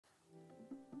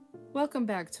Welcome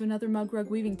back to another mug rug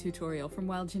weaving tutorial from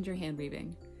Wild Ginger Hand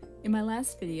Weaving. In my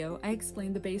last video, I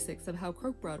explained the basics of how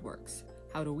Krokbragd works,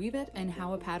 how to weave it, and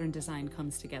how a pattern design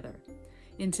comes together.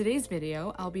 In today's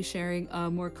video, I'll be sharing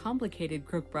a more complicated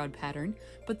Krokbragd pattern,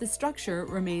 but the structure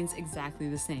remains exactly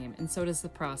the same, and so does the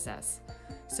process.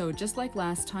 So just like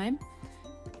last time,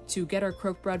 to get our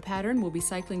Krokbragd pattern, we'll be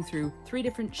cycling through 3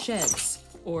 different sheds,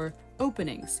 or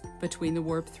openings, between the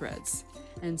warp threads.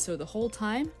 And so the whole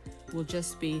time, we'll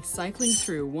just be cycling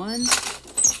through 1,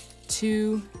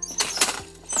 2,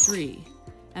 3.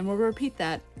 And we'll repeat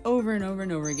that over and over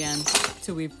and over again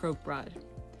to weave Krokbragd.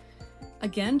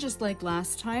 Again, just like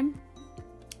last time,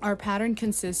 our pattern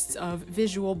consists of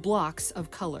visual blocks of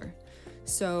color.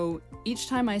 So each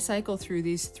time I cycle through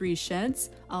these 3 sheds,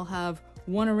 I'll have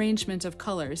one arrangement of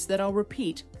colors that I'll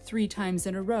repeat 3 times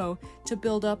in a row to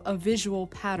build up a visual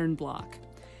pattern block.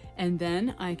 And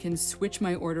then I can switch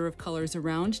my order of colors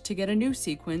around to get a new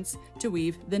sequence to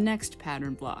weave the next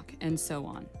pattern block, and so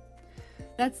on.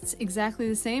 That's exactly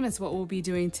the same as what we'll be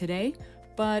doing today,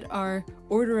 but our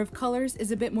order of colors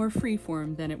is a bit more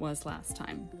freeform than it was last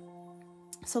time.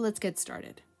 So let's get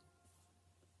started.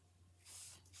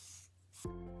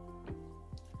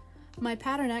 My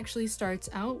pattern actually starts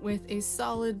out with a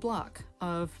solid block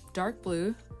of dark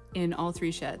blue in all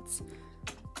 3 sheds.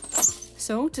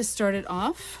 So to start it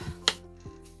off,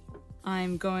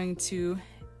 I'm going to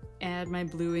add my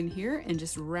blue in here and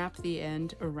just wrap the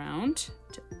end around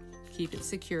to keep it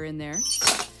secure in there.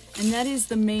 And that is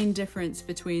the main difference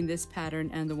between this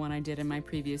pattern and the one I did in my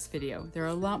previous video. There are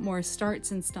a lot more starts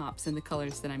and stops in the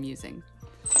colors that I'm using.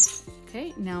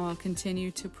 Okay, now I'll continue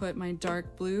to put my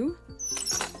dark blue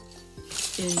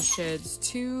in sheds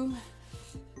 2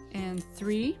 and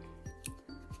 3.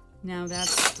 Now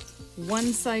that's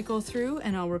 1 cycle through,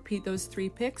 and I'll repeat those 3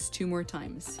 picks 2 more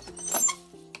times.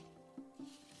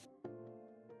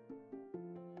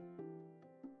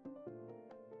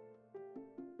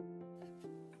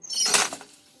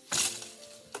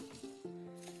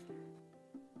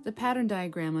 The pattern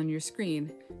diagram on your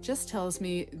screen just tells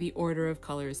me the order of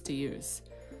colors to use.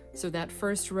 So that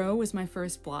first row was my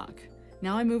first block.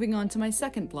 Now I'm moving on to my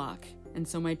second block, and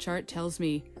so my chart tells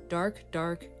me dark,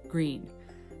 dark, green.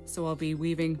 So I'll be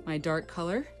weaving my dark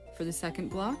color for the second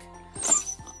block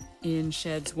in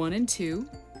sheds 1 and 2.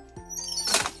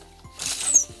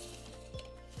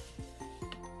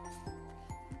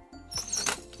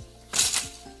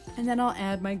 And then I'll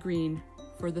add my green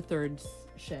for the third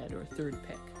shed or third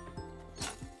pick.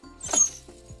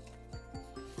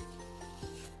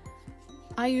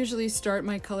 I usually start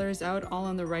my colors out all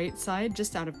on the right side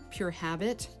just out of pure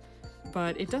habit,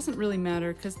 but it doesn't really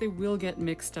matter because they will get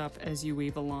mixed up as you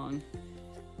weave along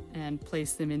and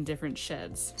place them in different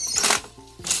sheds.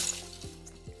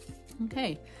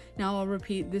 Okay, now I'll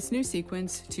repeat this new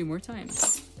sequence 2 more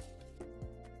times.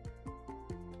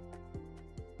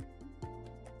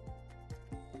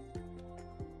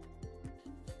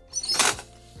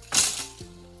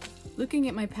 Looking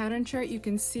at my pattern chart, you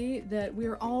can see that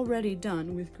we're already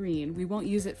done with green. We won't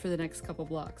use it for the next couple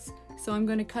blocks. So I'm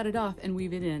going to cut it off and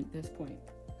weave it in at this point.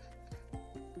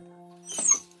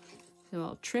 So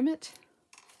I'll trim it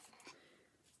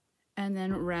and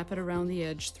then wrap it around the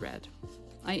edge thread.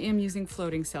 I am using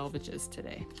floating salvages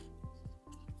today.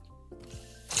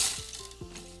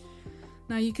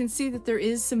 Now you can see that there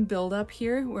is some buildup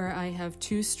here where I have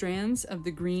 2 strands of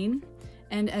the green.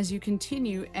 And as you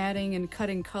continue adding and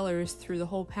cutting colors through the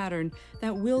whole pattern,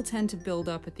 that will tend to build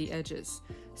up at the edges.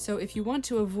 So if you want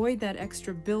to avoid that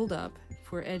extra buildup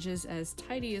for edges as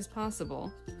tidy as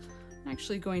possible, I'm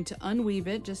actually going to unweave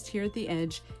it just here at the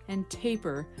edge and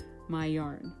taper my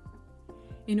yarn.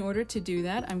 In order to do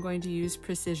that, I'm going to use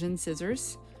precision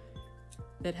scissors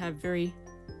that have very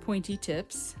pointy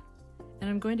tips. And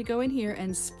I'm going to go in here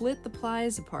and split the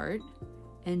plies apart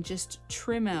and just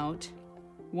trim out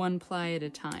 1 ply at a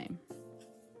time.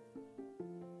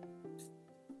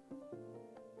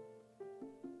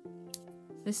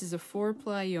 This is a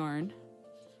 4-ply yarn,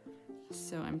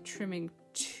 so I'm trimming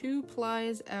 2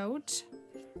 plies out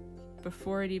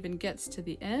before it even gets to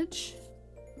the edge.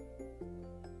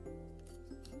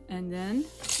 And then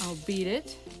I'll beat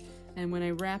it, and when I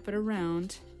wrap it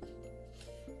around,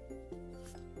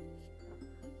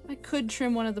 I could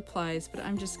trim one of the plies, but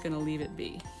I'm just going to leave it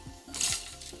be.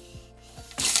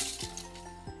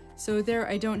 So there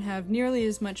I don't have nearly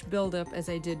as much buildup as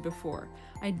I did before.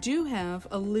 I do have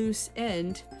a loose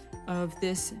end of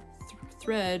this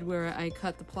thread where I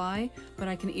cut the ply, but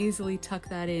I can easily tuck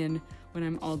that in when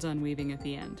I'm all done weaving at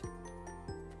the end.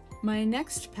 My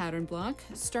next pattern block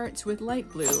starts with light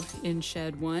blue in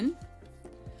shed 1,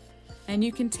 and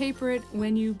you can taper it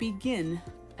when you begin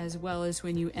as well as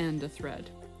when you end a thread.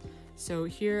 So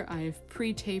here I've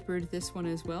pre-tapered this one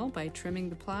as well by trimming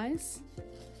the plies.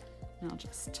 And I'll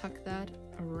just tuck that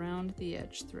around the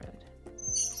edge thread.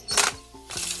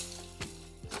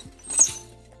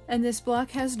 And this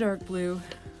block has dark blue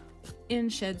in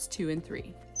sheds 2 and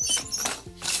 3.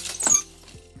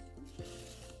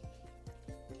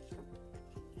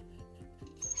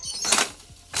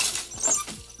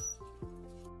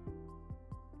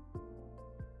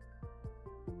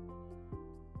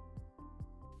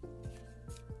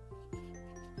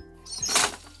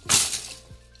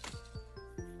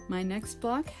 My next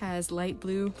block has light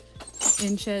blue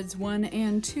in sheds 1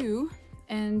 and 2,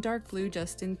 and dark blue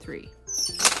just in 3.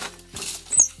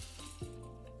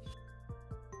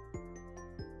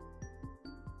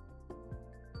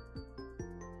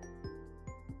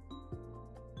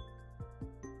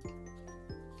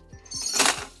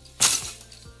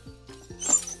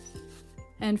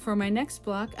 And for my next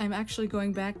block, I'm actually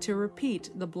going back to repeat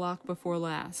the block before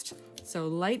last. So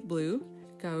light blue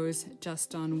goes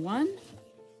just on 1,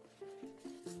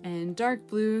 and dark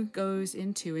blue goes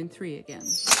in 2 and 3 again.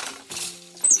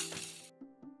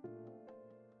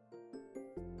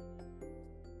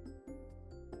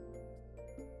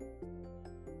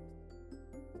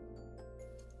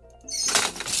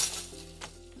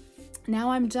 Now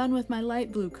I'm done with my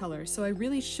light blue color, so I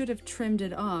really should have trimmed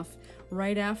it off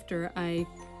right after I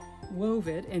wove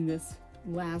it in this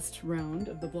last round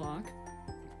of the block.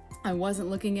 I wasn't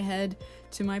looking ahead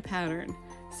to my pattern,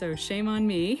 so shame on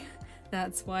me.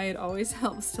 That's why it always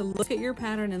helps to look at your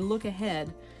pattern and look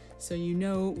ahead so you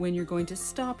know when you're going to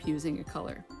stop using a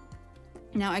color.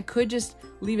 Now I could just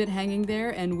leave it hanging there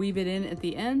and weave it in at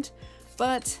the end,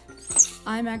 but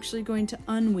I'm actually going to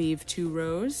unweave 2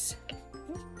 rows.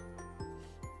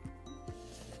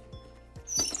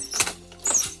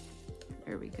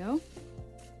 There we go.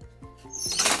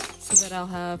 So that I'll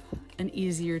have an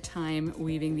easier time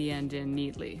weaving the end in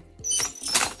neatly.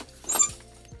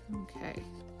 Okay.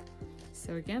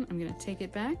 So again, I'm going to take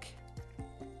it back,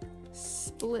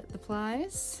 split the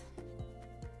plies,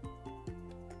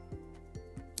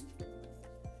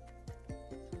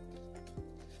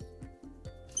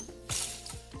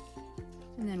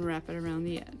 and then wrap it around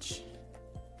the edge.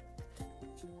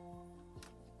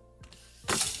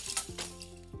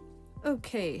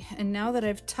 Okay, and now that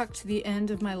I've tucked the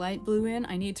end of my light blue in,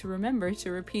 I need to remember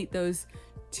to repeat those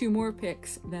 2 more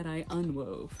picks that I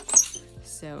unwove.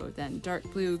 So then dark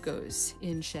blue goes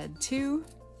in shed 2,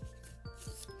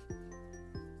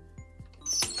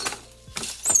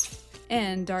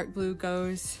 and dark blue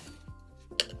goes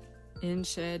in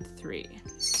shed 3.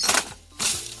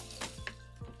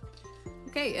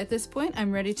 Okay, at this point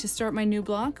I'm ready to start my new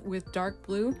block with dark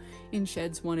blue in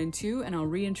sheds 1 and 2, and I'll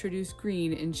reintroduce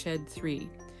green in shed 3.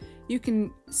 You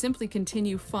can simply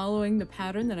continue following the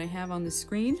pattern that I have on the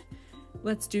screen.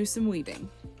 Let's do some weaving.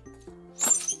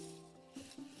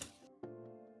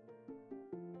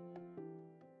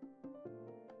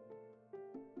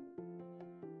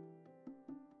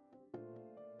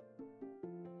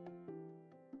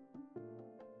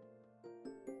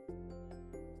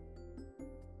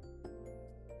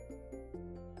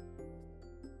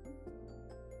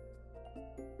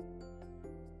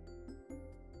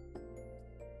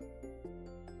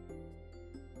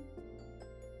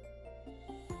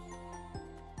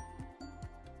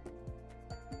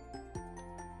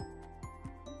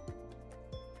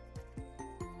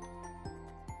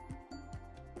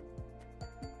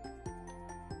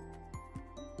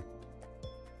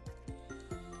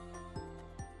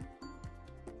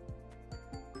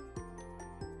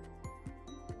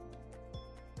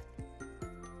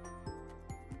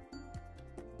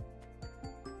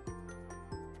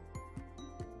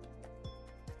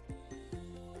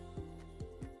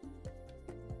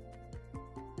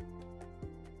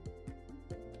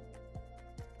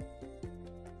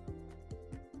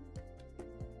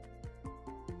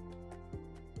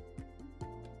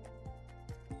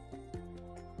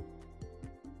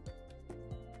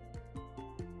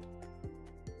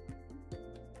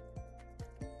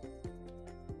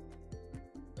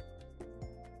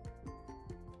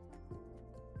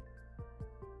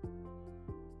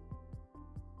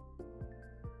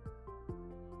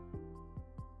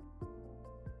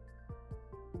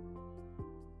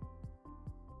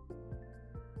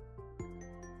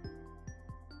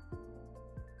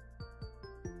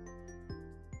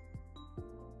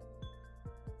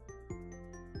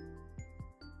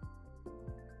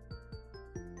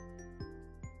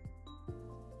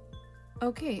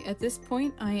 Okay, at this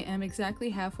point I am exactly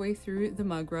halfway through the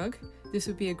mug rug. This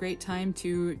would be a great time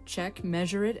to check,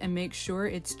 measure it, and make sure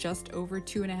it's just over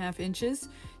 2.5 inches.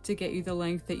 to get you the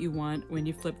length that you want when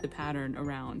you flip the pattern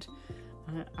around.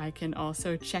 I can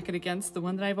also check it against the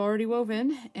one that I've already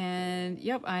woven, and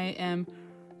yep, I am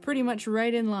pretty much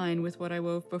right in line with what I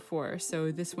wove before,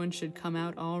 so this one should come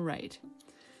out all right.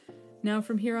 Now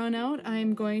from here on out,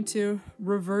 I'm going to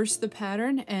reverse the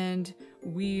pattern and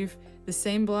weave the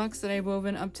same blocks that I've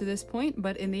woven up to this point,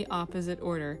 but in the opposite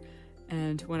order.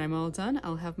 And when I'm all done,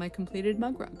 I'll have my completed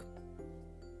mug rug.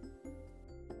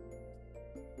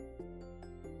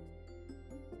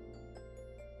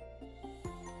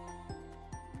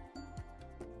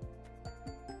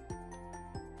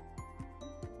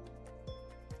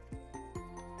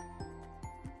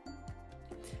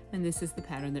 And this is the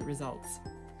pattern that results.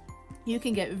 You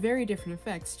can get very different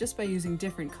effects just by using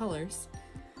different colors.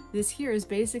 This here is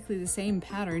basically the same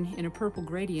pattern in a purple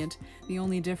gradient. The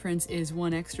only difference is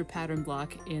one extra pattern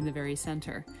block in the very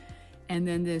center. And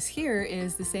then this here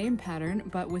is the same pattern,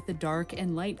 but with the dark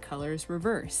and light colors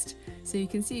reversed. So you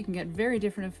can see you can get very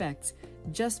different effects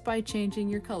just by changing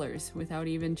your colors without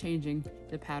even changing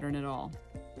the pattern at all.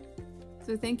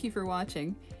 So thank you for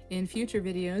watching. In future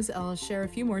videos, I'll share a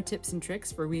few more tips and tricks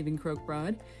for weaving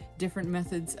Krokbragd, different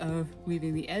methods of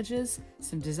weaving the edges,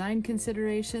 some design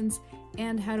considerations,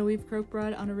 and how to weave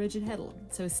Krokbragd on a rigid heddle.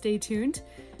 So stay tuned.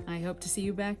 I hope to see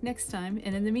you back next time,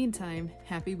 and in the meantime,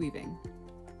 happy weaving.